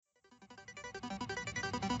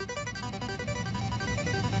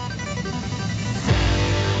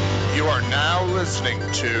are now listening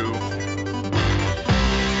to the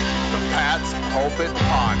Pat's Pulpit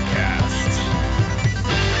Podcast.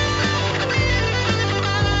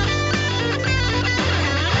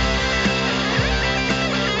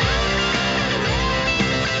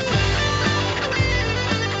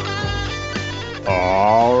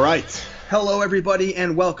 All right. Hello, everybody,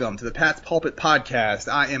 and welcome to the Pat's Pulpit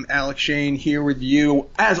Podcast. I am Alex Shane here with you,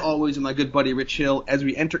 as always, with my good buddy Rich Hill, as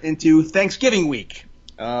we enter into Thanksgiving week.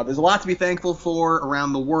 There's a lot to be thankful for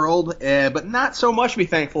around the world, but not so much to be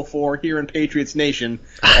thankful for here in Patriots Nation.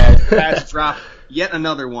 As the Pats drop yet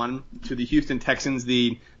another one to the Houston Texans,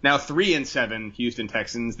 the now 3-7 Houston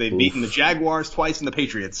Texans. They've beaten the Jaguars twice and the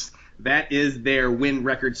Patriots. That is their win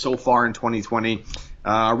record so far in 2020.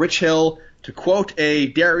 Rich Hill, to quote a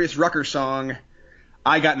Darius Rucker song,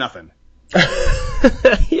 I got nothing.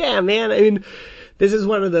 Yeah, man. I mean, this is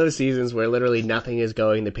one of those seasons where literally nothing is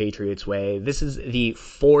going the Patriots' way. This is the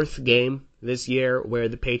fourth game this year where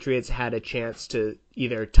the Patriots had a chance to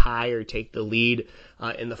either tie or take the lead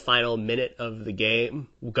in the final minute of the game,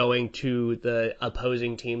 going to the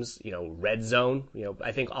opposing team's, red zone,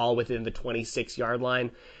 I think all within the 26-yard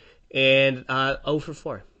line, and 0 for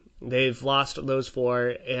 4. They've lost those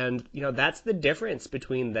four, and that's the difference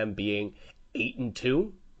between them being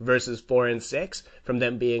 8-2 versus 4-6, from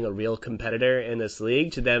them being a real competitor in this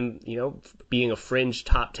league to them, being a fringe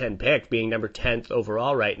top 10 pick, being number 10th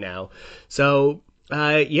overall right now. So,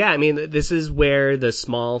 this is where the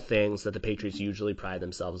small things that the Patriots usually pride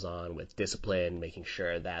themselves on, with discipline, making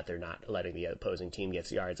sure that they're not letting the opposing team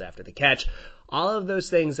get yards after the catch, all of those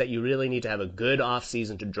things that you really need to have a good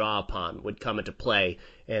offseason to draw upon would come into play,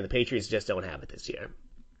 and the Patriots just don't have it this year.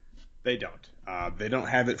 They don't. They don't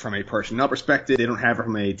have it from a personnel perspective. They don't have it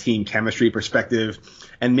from a team chemistry perspective.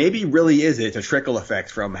 And maybe really it's a trickle effect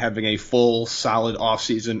from having a full, solid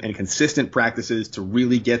offseason and consistent practices to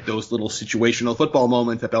really get those little situational football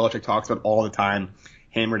moments that Belichick talks about all the time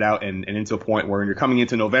hammered out and into a point where when you're coming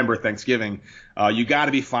into November, Thanksgiving, you got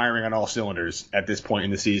to be firing on all cylinders at this point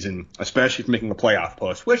in the season, especially if you're making a playoff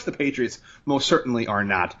push, which the Patriots most certainly are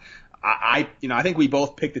not. I think we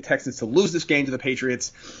both picked the Texans to lose this game to the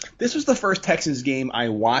Patriots. This was the first Texans game I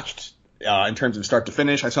watched in terms of start to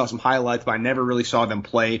finish. I saw some highlights, but I never really saw them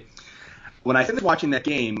play. When I finished watching that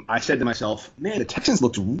game, I said to myself, man, the Texans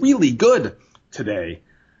looked really good today.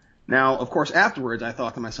 Now, of course, afterwards, I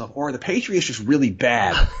thought to myself, or are the Patriots just really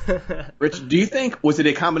bad? Rich, do you think, was it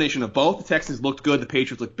a combination of both? The Texans looked good, the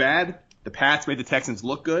Patriots looked bad, the Pats made the Texans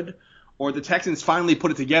look good? Or the Texans finally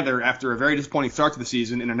put it together after a very disappointing start to the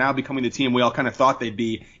season and are now becoming the team we all kind of thought they'd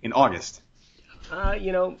be in August?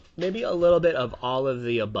 Maybe a little bit of all of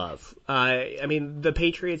the above. The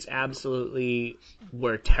Patriots absolutely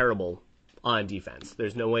were terrible on defense.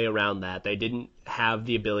 There's no way around that. They didn't have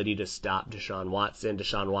the ability to stop Deshaun Watson.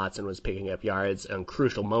 Deshaun Watson was picking up yards on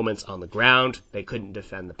crucial moments on the ground. They couldn't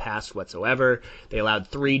defend the pass whatsoever. They allowed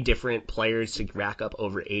 3 different players to rack up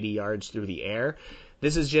over 80 yards through the air.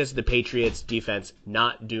 This is just the Patriots defense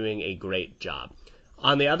not doing a great job.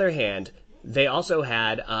 On the other hand, they also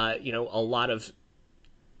had, a lot of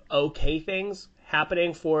okay things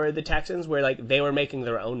happening for the Texans where, they were making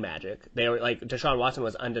their own magic. They were, Deshaun Watson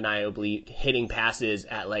was undeniably hitting passes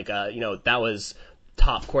at, that was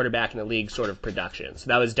top quarterback in the league sort of production. So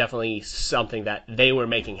that was definitely something that they were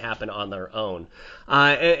making happen on their own.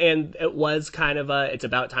 And it was kind of it's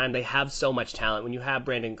about time. They have so much talent. When you have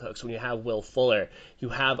Brandon Cooks, when you have Will Fuller, you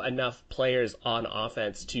have enough players on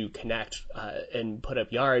offense to connect and put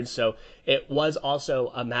up yards. So it was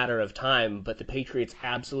also a matter of time, but the Patriots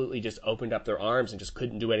absolutely just opened up their arms and just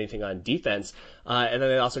couldn't do anything on defense. And then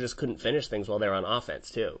they also just couldn't finish things while they were on offense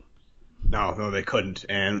too. No, they couldn't.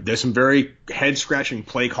 And there's some very head-scratching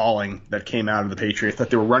play calling that came out of the Patriots,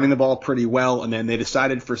 that they were running the ball pretty well, and then they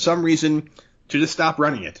decided for some reason to just stop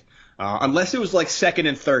running it. Unless it was 2nd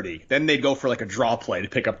and 30, then they'd go for a draw play to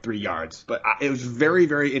pick up 3 yards. But it was very,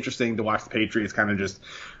 very interesting to watch the Patriots kind of just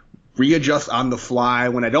readjust on the fly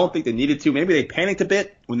when I don't think they needed to. Maybe they panicked a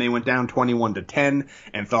bit when they went down 21-10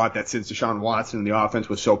 and thought that since Deshaun Watson and the offense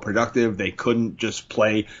was so productive, they couldn't just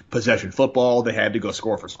play possession football. They had to go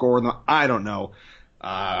score for score. I don't know.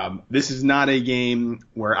 This is not a game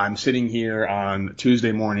where I'm sitting here on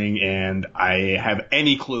Tuesday morning and I have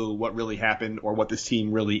any clue what really happened or what this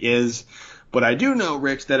team really is. But I do know,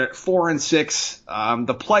 Rich, that at 4-6,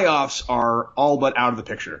 the playoffs are all but out of the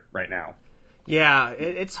picture right now. Yeah,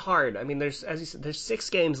 it's hard. There's 6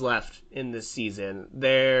 games left in this season.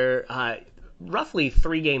 They're roughly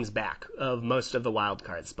 3 games back of most of the wild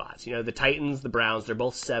card spots. The Titans, the Browns, they're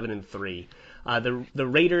both 7-3. The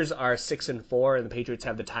Raiders are 6-4, and the Patriots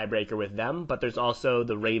have the tiebreaker with them. But there's also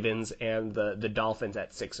the Ravens and the Dolphins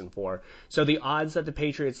at 6-4. So the odds that the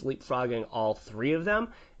Patriots leapfrogging all three of them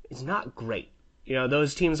is not great.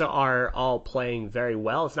 Those teams are all playing very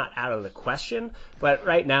well. It's not out of the question. But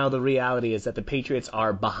right now, the reality is that the Patriots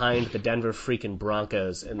are behind the Denver freaking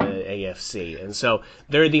Broncos in the AFC. And so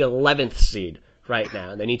they're the 11th seed right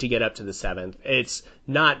now. They need to get up to the 7th. It's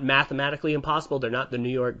not mathematically impossible. They're not the New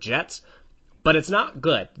York Jets. But it's not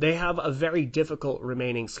good. They have a very difficult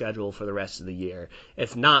remaining schedule for the rest of the year.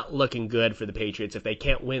 It's not looking good for the Patriots if they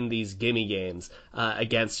can't win these gimme games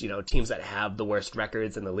against teams that have the worst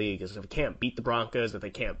records in the league. If they can't beat the Broncos, if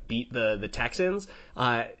they can't beat the Texans,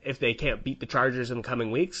 if they can't beat the Chargers in the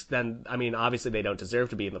coming weeks, then obviously they don't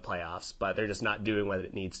deserve to be in the playoffs. But they're just not doing what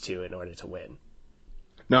it needs to in order to win.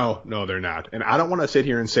 No, they're not. And I don't want to sit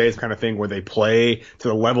here and say it's the kind of thing where they play to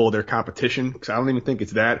the level of their competition, because I don't even think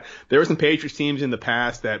it's that. There were some Patriots teams in the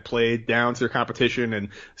past that played down to their competition and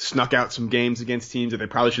snuck out some games against teams that they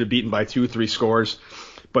probably should have beaten by 2-3 scores.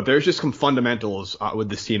 But there's just some fundamentals with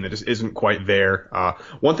this team that just isn't quite there.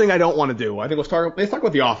 One thing I don't want to do, I think let's talk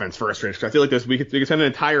about the offense first, Rich, because I feel like we could spend an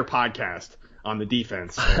entire podcast on the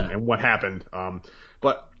defense and what happened.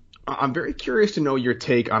 But I'm very curious to know your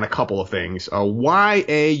take on a couple of things. Why,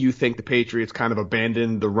 you think the Patriots kind of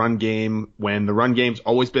abandoned the run game when the run game's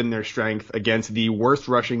always been their strength against the worst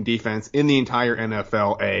rushing defense in the entire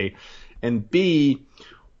NFL, A. And B,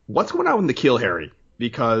 what's going on with N'Keal Harry?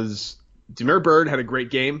 Because Damiere Byrd had a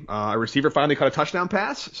great game. A receiver finally caught a touchdown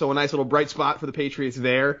pass, so a nice little bright spot for the Patriots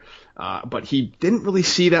there. But he didn't really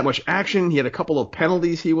see that much action. He had a couple of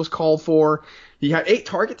penalties he was called for. He had 8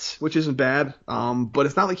 targets, which isn't bad, but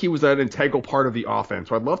it's not like he was an integral part of the offense.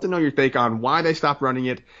 So I'd love to know your take on why they stopped running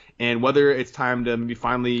it and whether it's time to maybe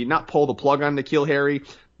finally not pull the plug on N'Keal Harry,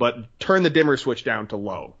 but turn the dimmer switch down to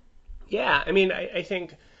low. Yeah, I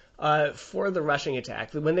think for the rushing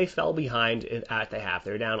attack, when they fell behind at the half, they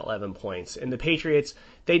were down 11 points. And the Patriots,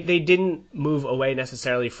 they didn't move away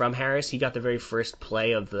necessarily from Harris. He got the very first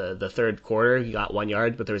play of the third quarter. He got 1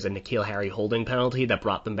 yard, but there was a N'Keal Harry holding penalty that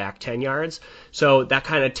brought them back 10 yards. So that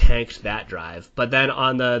kind of tanked that drive. But then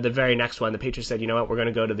on the very next one, the Patriots said, you know what, we're going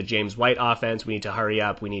to go to the James White offense. We need to hurry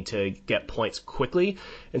up. We need to get points quickly.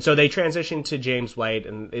 And so they transitioned to James White,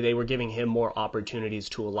 and they were giving him more opportunities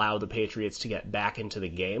to allow the Patriots to get back into the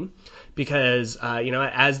game. Because,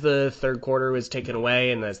 as the third quarter was taken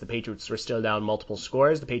away and as the Patriots were still down multiple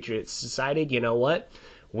scores, the Patriots decided, you know what,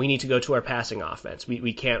 we need to go to our passing offense.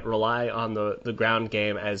 We can't rely on the ground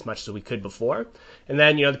game as much as we could before. And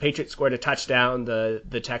then, the Patriots scored a touchdown,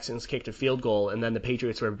 the Texans kicked a field goal, and then the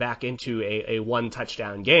Patriots were back into a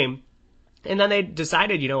one-touchdown game. And then they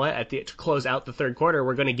decided, you know what, to close out the third quarter,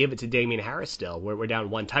 we're going to give it to Damien Harris still. We're down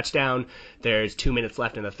 1 touchdown. There's 2 minutes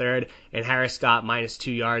left in the third. And Harris got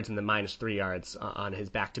 -2 yards and then -3 yards on his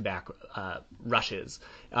back-to-back rushes.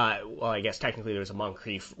 Well, I guess technically there was a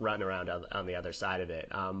Moncrief run around on the other side of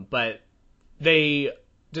it. But they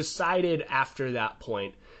decided after that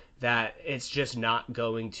point that it's just not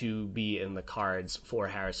going to be in the cards for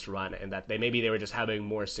Harris to run, and that maybe they were just having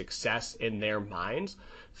more success in their minds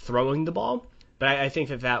throwing the ball. But I think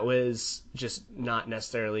that was just not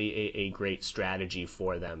necessarily a great strategy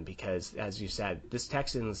for them because, as you said, this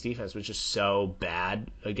Texans defense was just so bad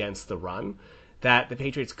against the run that the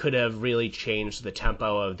Patriots could have really changed the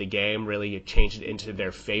tempo of the game, really changed it into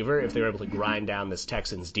their favor if they were able to grind down this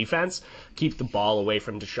Texans defense, keep the ball away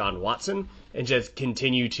from Deshaun Watson, and just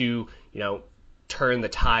continue to, turn the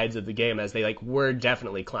tides of the game as they were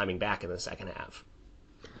definitely climbing back in the second half.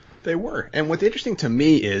 They were. And what's interesting to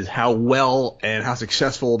me is how well and how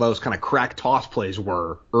successful those kind of crack toss plays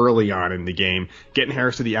were early on in the game, getting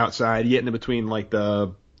Harris to the outside, getting in between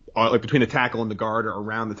between the tackle and the guard or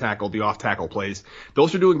around the tackle, the off-tackle plays.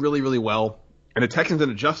 Those are doing really, really well, and the Texans had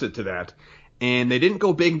adjusted to that. And they didn't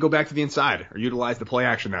go big and go back to the inside or utilize the play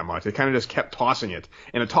action that much. They kind of just kept tossing it.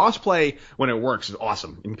 And a toss play, when it works, is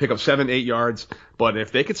awesome. You can pick up 7-8 yards, but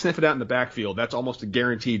if they could sniff it out in the backfield, that's almost a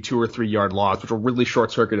guaranteed 2 or 3 yard loss, which will really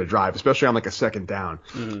short-circuit a drive, especially on a second down.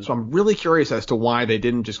 Mm-hmm. So I'm really curious as to why they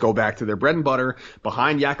didn't just go back to their bread and butter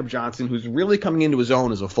behind Jakob Johnson, who's really coming into his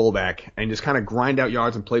own as a fullback, and just kind of grind out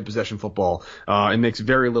yards and play possession football. It makes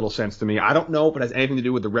very little sense to me. I don't know if it has anything to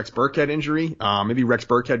do with the Rex Burkhead injury. Maybe Rex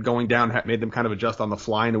Burkhead going down made them kind of adjust on the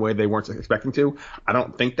fly in a way they weren't expecting to. I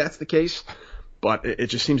don't think that's the case, but it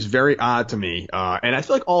just seems very odd to me. And I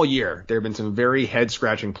feel like all year there have been some very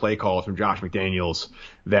head-scratching play calls from Josh McDaniels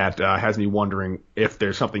that has me wondering if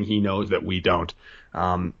there's something he knows that we don't.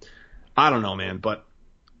 I don't know, man, but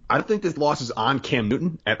I don't think this loss is on Cam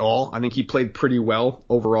Newton at all. I think he played pretty well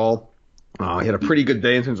overall. He had a pretty good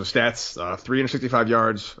day in terms of stats, 365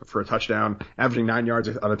 yards for a touchdown, averaging 9 yards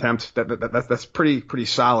an attempt. That's pretty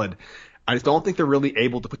solid. I just don't think they're really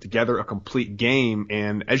able to put together a complete game.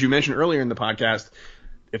 And as you mentioned earlier in the podcast,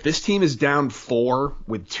 if this team is down 4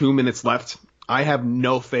 with 2 minutes left, I have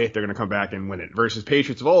no faith they're going to come back and win it. Versus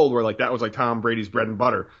Patriots of old, where that was Tom Brady's bread and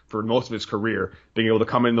butter for most of his career, being able to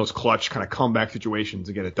come in those clutch kind of comeback situations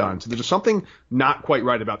and get it done. So there's just something not quite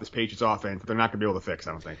right about this Patriots offense that they're not going to be able to fix,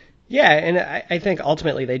 I don't think. Yeah, and I think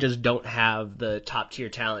ultimately they just don't have the top-tier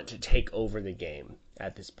talent to take over the game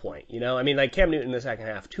at this point. Cam Newton in the second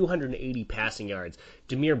half, 280 passing yards.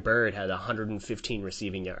 Damiere Byrd had 115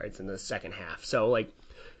 receiving yards in the second half. So,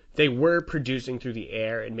 they were producing through the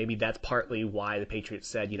air, and maybe that's partly why the Patriots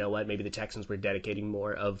said, you know what, maybe the Texans were dedicating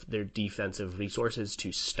more of their defensive resources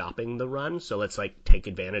to stopping the run, so let's take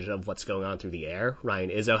advantage of what's going on through the air. Ryan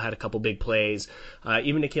Izzo had a couple big plays.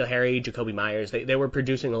 Even N'Keal Harry, Jacoby Myers, they were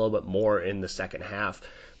producing a little bit more in the second half.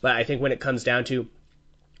 But I think when it comes down to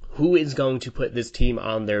who is going to put this team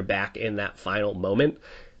on their back in that final moment,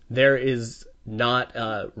 there is not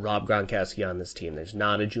Rob Gronkowski on this team. There's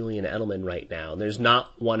not a Julian Edelman right now. There's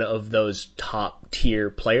not one of those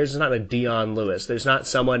top-tier players. There's not a Dion Lewis. There's not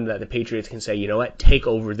someone that the Patriots can say, you know what, take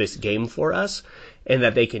over this game for us, and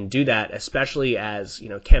that they can do that, especially as,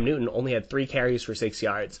 Cam Newton only had 3 carries for 6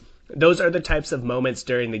 yards. Those are the types of moments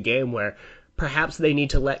during the game where perhaps they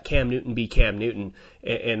need to let Cam Newton be Cam Newton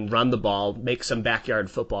and run the ball, make some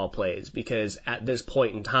backyard football plays, because at this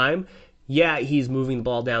point in time, yeah, he's moving the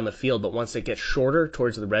ball down the field, but once it gets shorter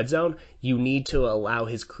towards the red zone, you need to allow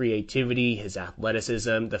his creativity, his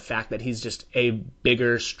athleticism, the fact that he's just a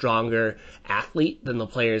bigger, stronger athlete than the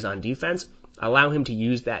players on defense, allow him to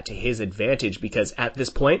use that to his advantage, because at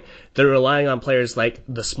this point, they're relying on players like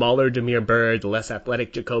the smaller Damiere Byrd, the less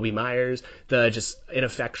athletic Jacoby Myers, the just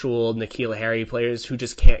ineffectual N'Keal Harry players who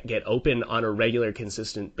just can't get open on a regular,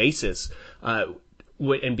 consistent basis,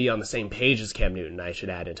 and be on the same page as Cam Newton, I should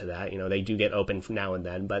add into that. They do get open from now and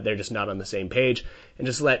then, but they're just not on the same page. And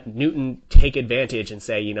just let Newton take advantage and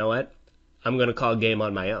say, you know what, I'm going to call game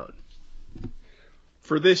on my own.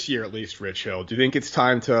 For this year, at least, Rich Hill, do you think it's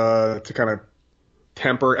time to kind of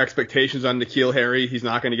temper expectations on N'Keal Harry? He's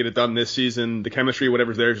not going to get it done this season. The chemistry,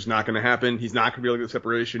 whatever's there, is just not going to happen. He's not going to be able to get the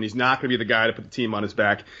separation. He's not going to be the guy to put the team on his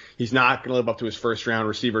back. He's not going to live up to his first-round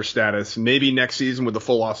receiver status. Maybe next season with the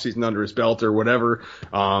full offseason under his belt or whatever.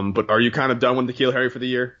 But are you kind of done with N'Keal Harry for the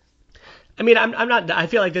year? I'm not. I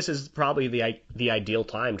feel like this is probably the ideal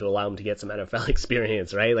time to allow him to get some NFL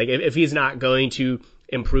experience, right? If he's not going to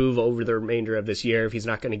improve over the remainder of this year, if he's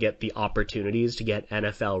not going to get the opportunities to get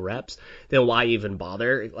NFL reps, then why even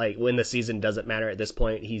bother? When the season doesn't matter at this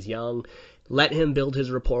point, he's young. Let him build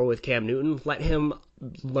his rapport with Cam Newton. Let him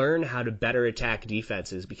learn how to better attack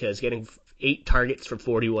defenses, because getting 8 targets for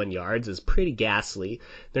 41 yards is pretty ghastly.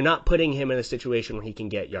 They're not putting him in a situation where he can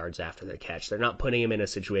get yards after the catch. They're not putting him in a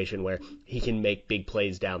situation where he can make big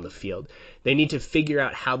plays down the field. They need to figure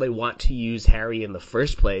out how they want to use Harry in the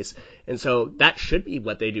first place. And so that should be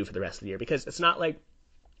what they do for the rest of the year, because it's not like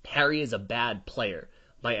Harry is a bad player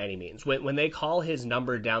by any means. When they call his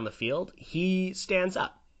number down the field, he stands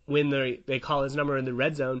up. When they call his number in the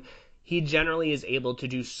red zone, he generally is able to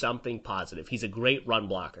do something positive. He's a great run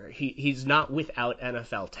blocker. He's not without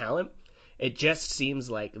NFL talent. It just seems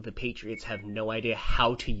like the Patriots have no idea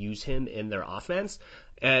how to use him in their offense,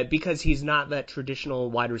 because he's not that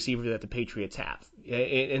traditional wide receiver that the Patriots have.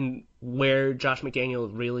 And where Josh McDaniel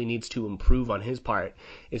really needs to improve on his part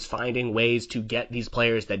is finding ways to get these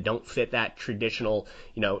players that don't fit that traditional,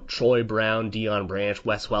 Troy Brown, Deion Branch,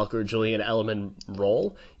 Wes Welker, Julian Edelman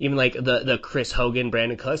role. Even the Chris Hogan,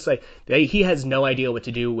 Brandon Cooks, he has no idea what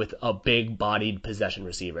to do with a big-bodied possession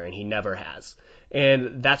receiver, and he never has.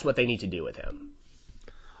 And that's what they need to do with him.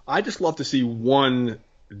 I just love to see one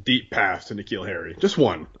deep pass to N'Keal Harry. Just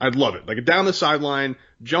one. I'd love it. Down the sideline,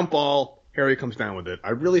 jump ball, Harry comes down with it.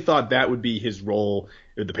 I really thought that would be his role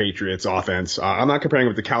in the Patriots offense. I'm not comparing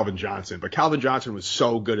him to Calvin Johnson, but Calvin Johnson was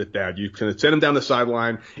so good at that. You can send him down the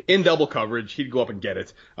sideline in double coverage. He'd go up and get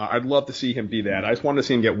it. I'd love to see him be that. I just wanted to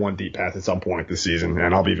see him get one deep pass at some point this season,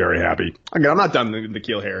 and I'll be very happy. Again, I'm not done with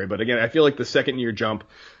N'Keal Harry, but again, I feel like the second-year jump,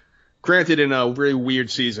 granted in a very weird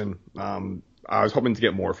season, I was hoping to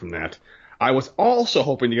get more from that. I was also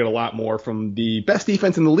hoping to get a lot more from the best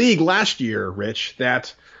defense in the league last year, Rich,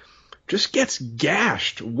 that just gets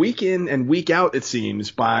gashed week in and week out, it seems,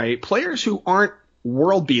 by players who aren't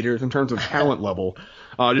world beaters in terms of talent level.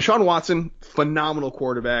 Deshaun Watson, phenomenal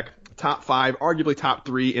quarterback, top 5, arguably top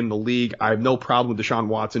 3 in the league. I have no problem with Deshaun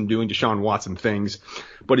Watson doing Deshaun Watson things.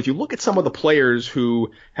 But if you look at some of the players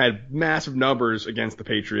who had massive numbers against the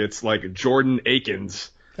Patriots, like Jordan Akins,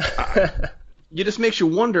 It just makes you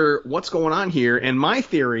wonder what's going on here. And my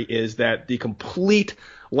theory is that the complete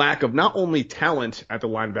lack of not only talent at the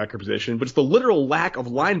linebacker position, but it's the literal lack of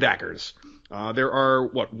linebackers. There are,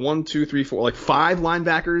 5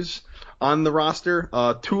 linebackers on the roster,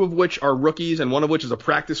 2 of which are rookies and 1 of which is a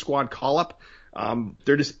practice squad call-up.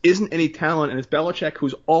 There just isn't any talent, and it's Belichick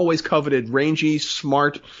who's always coveted rangy,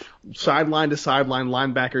 smart, sideline-to-sideline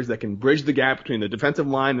linebackers that can bridge the gap between the defensive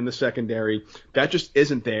line and the secondary. That just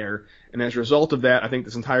isn't there, and as a result of that, I think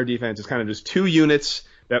this entire defense is kind of just 2 units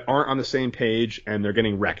that aren't on the same page, and they're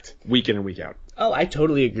getting wrecked week in and week out. Oh, I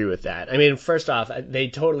totally agree with that. I mean, first off, they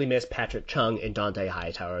totally missed Patrick Chung and Dante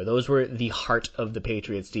Hightower. Those were the heart of the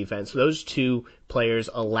Patriots defense. Those 2 players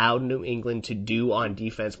allowed New England to do on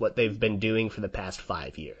defense what they've been doing for the past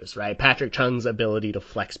 5 years, right? Patrick Chung's ability to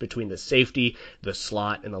flex between the safety, the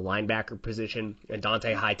slot, and the linebacker position, and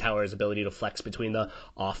Dante Hightower's ability to flex between the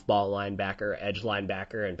off-ball linebacker, edge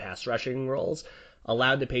linebacker, and pass rushing roles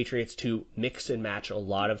allowed the Patriots to mix and match a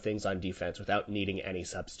lot of things on defense without needing any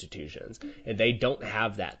substitutions. And they don't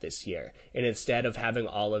have that this year. And instead of having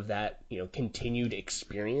all of that, continued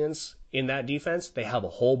experience in that defense, they have a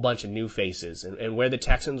whole bunch of new faces. And where the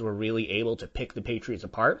Texans were really able to pick the Patriots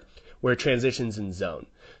apart were transitions in zone.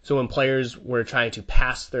 So when players were trying to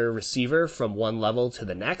pass their receiver from one level to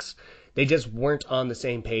the next, they just weren't on the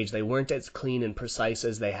same page. They weren't as clean and precise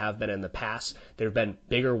as they have been in the past. There have been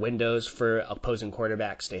bigger windows for opposing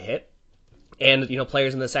quarterbacks to hit. And,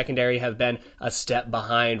 players in the secondary have been a step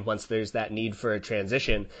behind once there's that need for a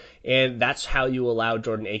transition. And that's how you allow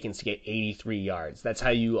Jordan Akins to get 83 yards. That's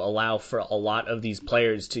how you allow for a lot of these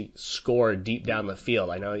players to score deep down the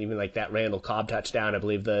field. I know even like that Randall Cobb touchdown, I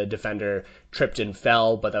believe the defender tripped and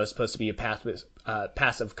fell, but that was supposed to be a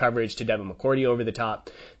passive coverage to Devin McCourty over the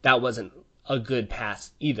top. That wasn't a good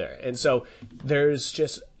pass either. And so there's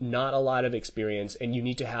just not a lot of experience, and you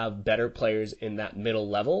need to have better players in that middle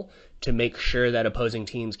level to make sure that opposing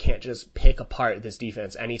teams can't just pick apart this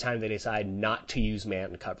defense anytime they decide not to use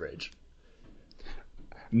man coverage.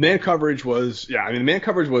 Man coverage was,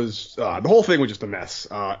 the whole thing was just a mess.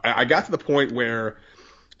 I got to the point where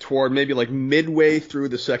toward maybe like midway through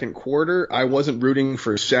the second quarter, I wasn't rooting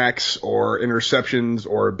for sacks or interceptions,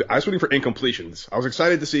 I was rooting for incompletions. I was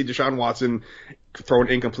excited to see Deshaun Watson throw an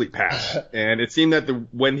incomplete pass. And it seemed that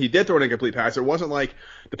when he did throw an incomplete pass, it wasn't like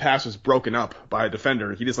the pass was broken up by a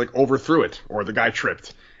defender. He just overthrew it, or the guy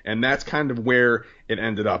tripped. And that's kind of where it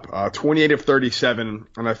ended up. 28 of 37,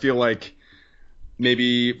 and I feel like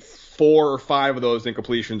maybe 4 or 5 of those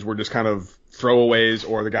incompletions were just kind of throwaways,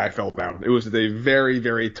 or the guy fell down. It was a very,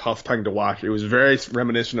 very tough thing to watch. It was very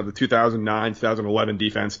reminiscent of the 2009, 2011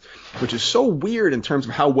 defense, which is so weird in terms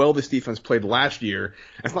of how well this defense played last year.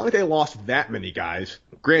 It's not like they lost that many guys.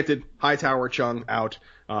 Granted, Hightower, Chung out.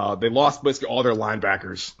 They lost basically all their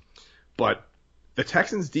linebackers. But the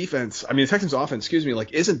Texans offense,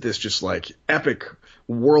 isn't this just epic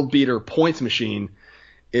world beater points machine?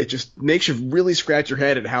 It just makes you really scratch your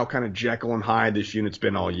head at how kind of Jekyll and Hyde this unit's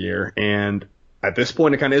been all year. And at this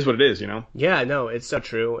point, it kind of is what it is, Yeah, no, it's so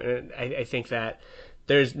true. And I think that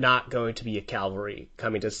there's not going to be a cavalry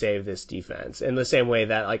coming to save this defense. In the same way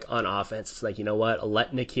that, on offense, it's let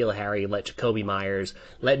N'Keal Harry, let Jacoby Myers,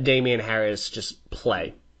 let Damian Harris just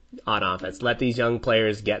play on offense. Let these young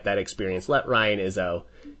players get that experience. Let Ryan Izzo,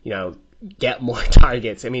 get more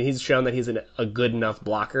targets. I mean, he's shown that he's a good enough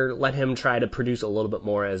blocker. Let him try to produce a little bit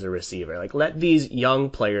more as a receiver. Let these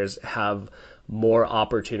young players have more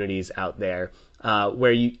opportunities out there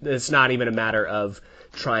where it's not even a matter of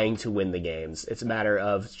trying to win the games. It's a matter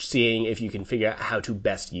of seeing if you can figure out how to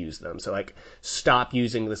best use them. So stop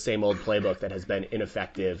using the same old playbook that has been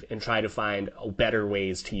ineffective and try to find better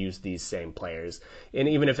ways to use these same players. And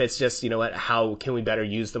even if it's just, how can we better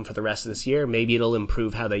use them for the rest of this year? Maybe it'll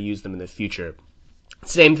improve how they use them in the future.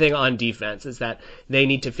 Same thing on defense is that they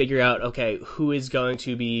need to figure out, okay, who is going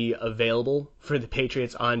to be available for the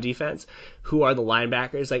Patriots on defense? Who are the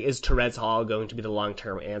linebackers? Is Terrence Hall going to be the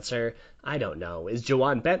long-term answer? I don't know. Is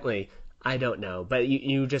Jawan Bentley? I don't know. But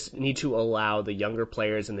you just need to allow the younger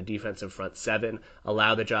players in the defensive front seven,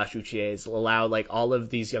 allow the Josh Uches, allow all of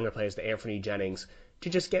these younger players, the Anthony Jennings, to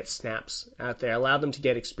just get snaps out there. Allow them to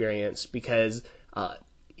get experience because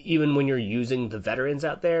even when you're using the veterans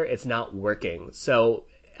out there, it's not working. So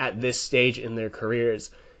at this stage in their careers,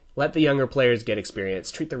 let the younger players get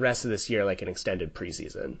experience. Treat the rest of this year like an extended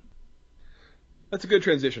preseason. That's a good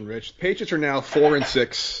transition, Rich. The Patriots are now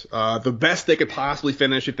 4-6. The best they could possibly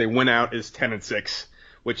finish if they win out is 10-6,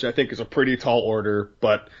 which I think is a pretty tall order.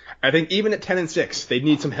 But I think even at 10-6, they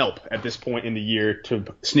need some help at this point in the year to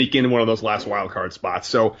sneak in one of those last wild card spots.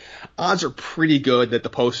 So odds are pretty good that the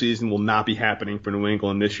postseason will not be happening for New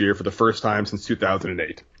England this year for the first time since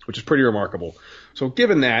 2008, which is pretty remarkable. So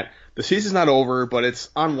given that, the season's not over, but it's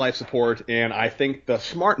on life support, and I think the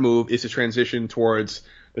smart move is to transition towards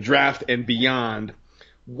the draft and beyond.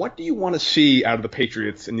 What do you want to see out of the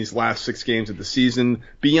Patriots in these last 6 games of the season,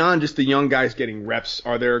 beyond just the young guys getting reps?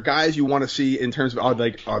 Are there guys you want to see in terms of, are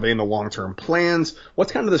they in the long-term plans?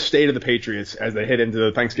 What's kind of the state of the Patriots as they head into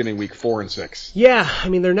the Thanksgiving week 4 and 6? Yeah, I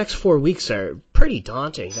mean, their next 4 weeks are pretty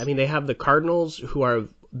daunting. I mean, they have the Cardinals, who are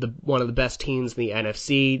one of the best teams in the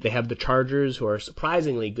NFC. They have the Chargers, who are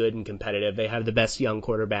surprisingly good and competitive. They have the best young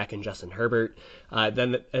quarterback in Justin Herbert.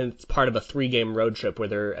 And it's part of a 3-game road trip where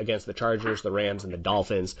they're against the Chargers, the Rams, and the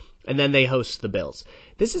Dolphins. And then they host the Bills.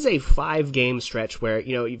 This is a 5-game stretch where,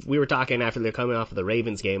 we were talking after they're coming off of the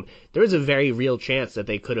Ravens game, there was a very real chance that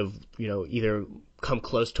they could have, either come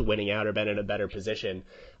close to winning out or been in a better position.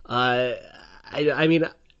 I mean,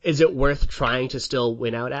 is it worth trying to still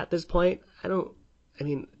win out at this point?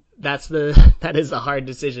 That is a hard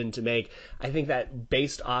decision to make. I think that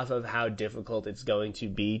based off of how difficult it's going to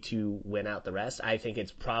be to win out the rest, I think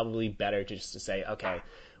it's probably better just to say, okay,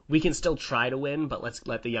 we can still try to win, but let's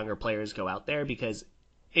let the younger players go out there, because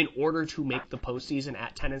in order to make the postseason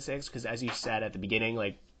at 10-6, because as you said at the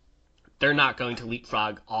beginning, they're not going to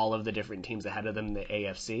leapfrog all of the different teams ahead of them in the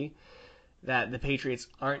AFC, that the Patriots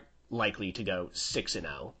aren't likely to go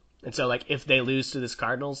 6-0. And so, if they lose to this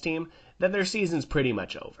Cardinals team, then their season's pretty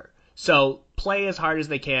much over. So play as hard as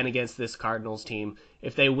they can against this Cardinals team.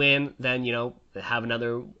 If they win, then, have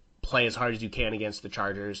another play as hard as you can against the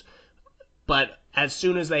Chargers. But as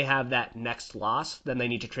soon as they have that next loss, then they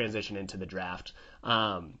need to transition into the draft.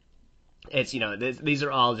 These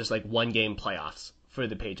are all just 1-game playoffs for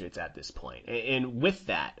the Patriots at this point. And with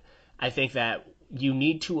that, I think that you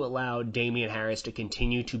need to allow Damian Harris to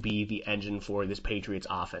continue to be the engine for this Patriots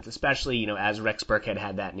offense, especially, as Rex Burkhead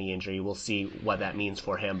had that knee injury. We'll see what that means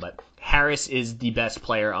for him, but Harris is the best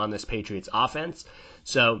player on this Patriots offense.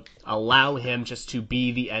 So allow him just to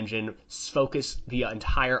be the engine, focus the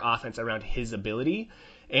entire offense around his ability,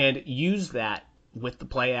 and use that with the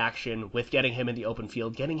play action, with getting him in the open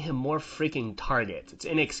field, getting him more freaking targets. It's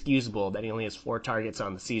inexcusable that he only has 4 targets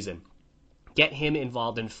on the season. Get him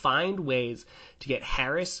involved and find ways to get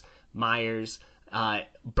Harris, Myers,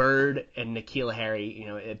 Bird, and N'Keal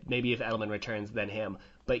Harry, maybe if Edelman returns, then him.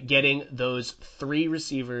 But getting those 3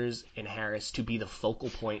 receivers and Harris to be the focal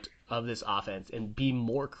point of this offense and be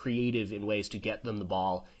more creative in ways to get them the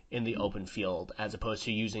ball in the open field, as opposed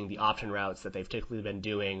to using the option routes that they've typically been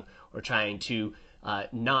doing, or trying to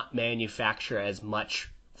not manufacture as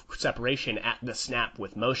much separation at the snap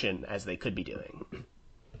with motion as they could be doing.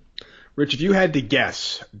 Rich, if you had to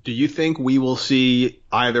guess, do you think we will see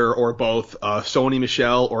either or both Sony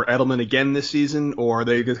Michel or Edelman again this season, or are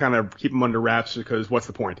they just kind of keep them under wraps because what's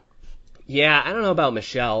the point? Yeah, I don't know about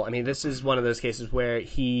Michel. I mean, this is one of those cases where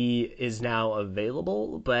he is now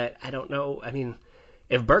available, but I don't know. I mean,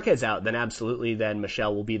 if Burkhead's out, then absolutely, then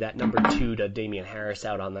Michel will be that number 2 to Damian Harris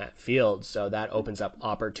out on that field. So that opens up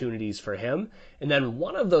opportunities for him. And then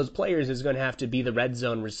one of those players is going to have to be the red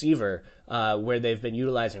zone receiver, where they've been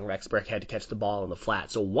utilizing Rex Burkhead to catch the ball in the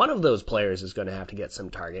flat. So one of those players is going to have to get some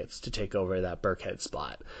targets to take over that Burkhead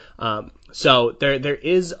spot. So there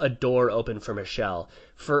is a door open for Michel.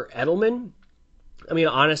 For Edelman, I mean,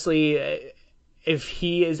 honestly, if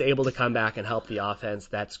he is able to come back and help the offense,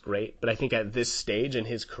 that's great. But I think at this stage in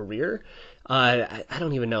his career, I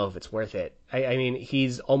don't even know if it's worth it. I mean,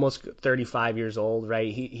 he's almost 35 years old,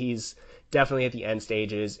 right? He's definitely at the end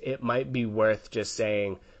stages. It might be worth just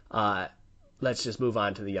saying, let's just move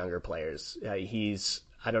on to the younger players.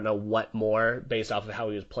 I don't know what more, based off of how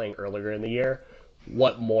he was playing earlier in the year,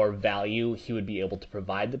 what more value he would be able to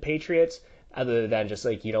provide the Patriots, other than just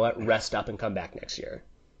rest up and come back next year.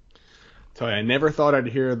 Tell you, I never thought I'd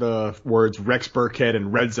hear the words Rex Burkhead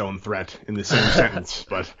and red zone threat in the same sentence,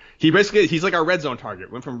 but he's like our red zone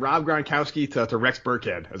target. Went from Rob Gronkowski to Rex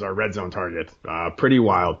Burkhead as our red zone target. Pretty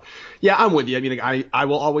wild. Yeah, I'm with you. I mean, I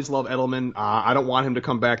will always love Edelman. I don't want him to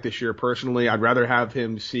come back this year personally. I'd rather have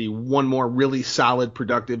him see one more really solid,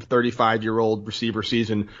 productive 35-year-old receiver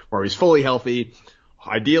season where he's fully healthy.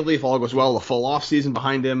 Ideally, if all goes well, a full off season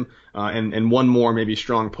behind him, and one more maybe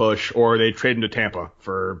strong push, or they trade him to Tampa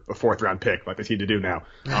for a 4th round pick like they seem to do now.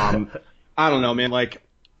 I don't know, man.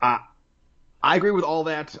 I agree with all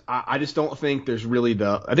that. I just don't think there's really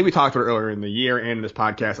I think we talked about it earlier in the year and in this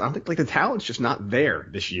podcast. I don't think the talent's just not there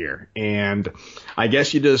this year. And I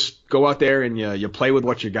guess you just go out there and you play with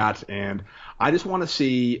what you got. And I just want to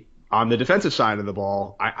see on the defensive side of the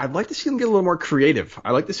ball, I'd like to see him get a little more creative.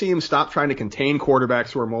 I'd like to see him stop trying to contain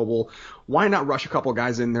quarterbacks who are mobile. Why not rush a couple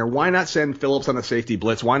guys in there? Why not send Phillips on a safety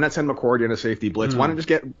blitz? Why not send McCourty on a safety blitz? Why not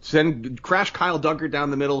just crash Kyle Duggar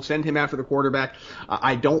down the middle, send him after the quarterback?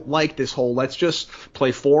 I don't like this whole let's just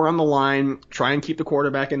play 4 on the line, try and keep the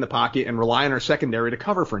quarterback in the pocket, and rely on our secondary to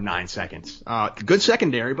cover for 9 seconds. Good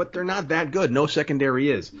secondary, but they're not that good. No secondary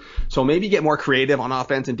is. So maybe get more creative on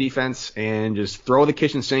offense and defense and just throw the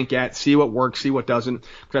kitchen sink at, see what works, see what doesn't.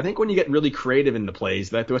 Because I think when you get really creative in the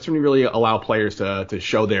plays, that's when you really allow players to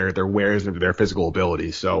show their wares and their physical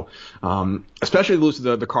abilities. So especially lose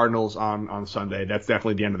to the Cardinals on Sunday, that's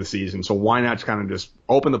definitely the end of the season. So why not just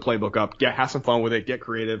open the playbook up, have some fun with it, get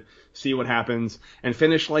creative, see what happens, and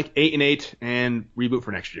finish like 8-8 and reboot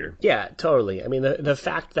for next year. Yeah, totally. I mean, the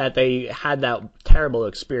fact that they had that terrible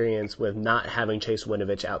experience with not having Chase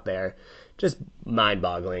Winovich out there, just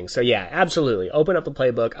mind-boggling. So yeah, absolutely. Open up the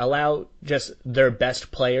playbook. Allow just their best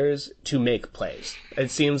players to make plays. It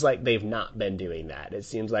seems like they've not been doing that. It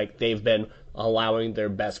seems like they've been allowing their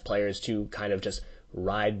best players to kind of just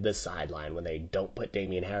ride the sideline when they don't put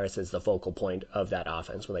Damian Harris as the focal point of that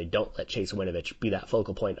offense, when they don't let Chase Winovich be that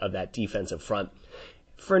focal point of that defensive front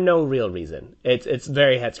for no real reason. It's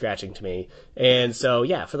very head-scratching to me. And so,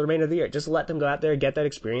 yeah, for the remainder of the year, just let them go out there, get that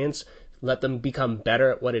experience, let them become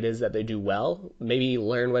better at what it is that they do well, maybe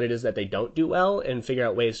learn what it is that they don't do well, and figure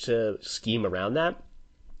out ways to scheme around that.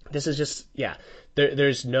 This is just,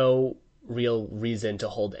 there's no real reason to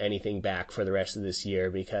hold anything back for the rest of this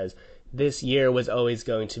year, because this year was always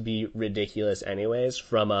going to be ridiculous anyways,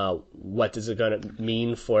 from what is it going to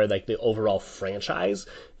mean for like the overall franchise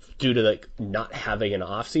due to like not having an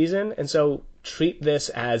off season. And so treat this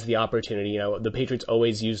as the opportunity. The Patriots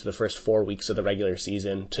always use the first 4 weeks of the regular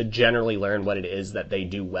season to generally learn what it is that they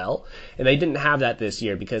do well. And they didn't have that this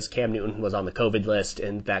year because Cam Newton was on the COVID list,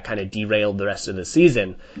 and that kind of derailed the rest of the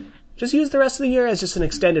season. Just use the rest of the year as just an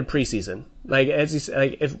extended preseason. Like,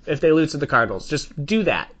 if they lose to the Cardinals, just do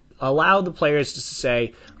that. Allow the players just to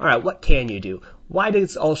say, all right, what can you do? Why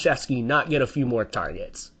does Olszewski not get a few more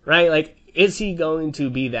targets, right? Like, is he going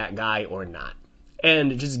to be that guy or not?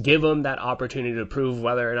 And just give them that opportunity to prove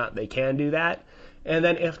whether or not they can do that. And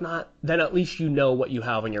then if not, then at least you know what you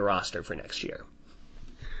have on your roster for next year.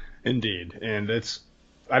 Indeed. And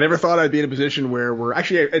I never thought I'd be in a position where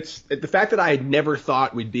it's the fact that I had never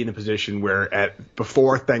thought we'd be in a position where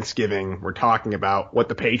before Thanksgiving we're talking about what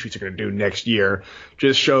the Patriots are going to do next year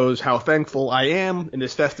just shows how thankful I am in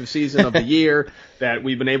this festive season of the year that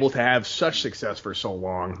we've been able to have such success for so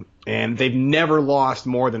long. And they've never lost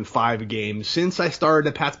more than 5 games since I started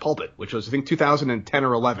at Pat's Pulpit, which was, I think, 2010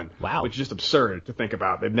 or 11. Wow. Which is just absurd to think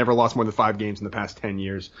about. They've never lost more than 5 games in the past 10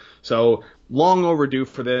 years. So long overdue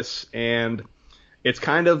for this, and it's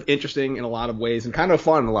kind of interesting in a lot of ways and kind of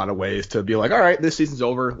fun in a lot of ways to be like, all right, this season's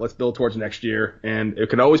over. Let's build towards next year. And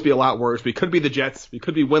it could always be a lot worse. We could be the Jets. We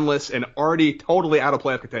could be winless and already totally out of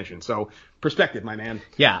playoff contention. So perspective, my man.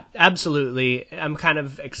 Yeah, absolutely. I'm kind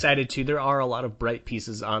of excited too. There are a lot of bright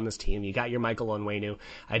pieces on this team. You got your Michael Onwenu.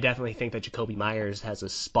 I definitely think that Jacoby Myers has a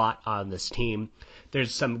spot on this team.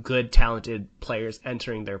 There's some good, talented players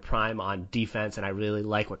entering their prime on defense, and I really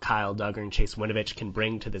like what Kyle Duggar and Chase Winovich can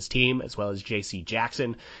bring to this team, as well as J.C.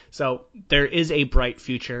 Jackson. So there is a bright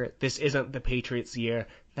future. This isn't the Patriots' year.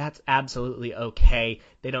 That's absolutely okay.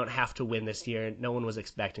 They don't have to win this year. No one was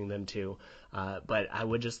expecting them to. But I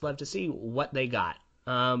would just love to see what they got.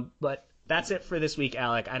 But that's it for this week,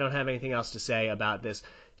 Alec. I don't have anything else to say about this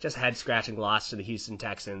just head-scratching loss to the Houston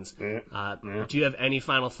Texans. Do you have any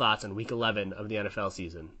final thoughts on Week 11 of the NFL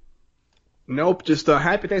season? Nope. Just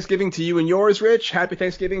happy Thanksgiving to you and yours, Rich. Happy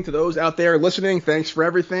Thanksgiving to those out there listening. Thanks for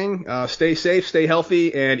everything. Stay safe, stay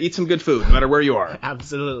healthy, and eat some good food, no matter where you are.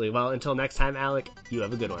 Absolutely. Well, until next time, Alec, you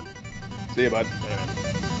have a good one. See you, bud.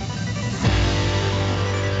 Later.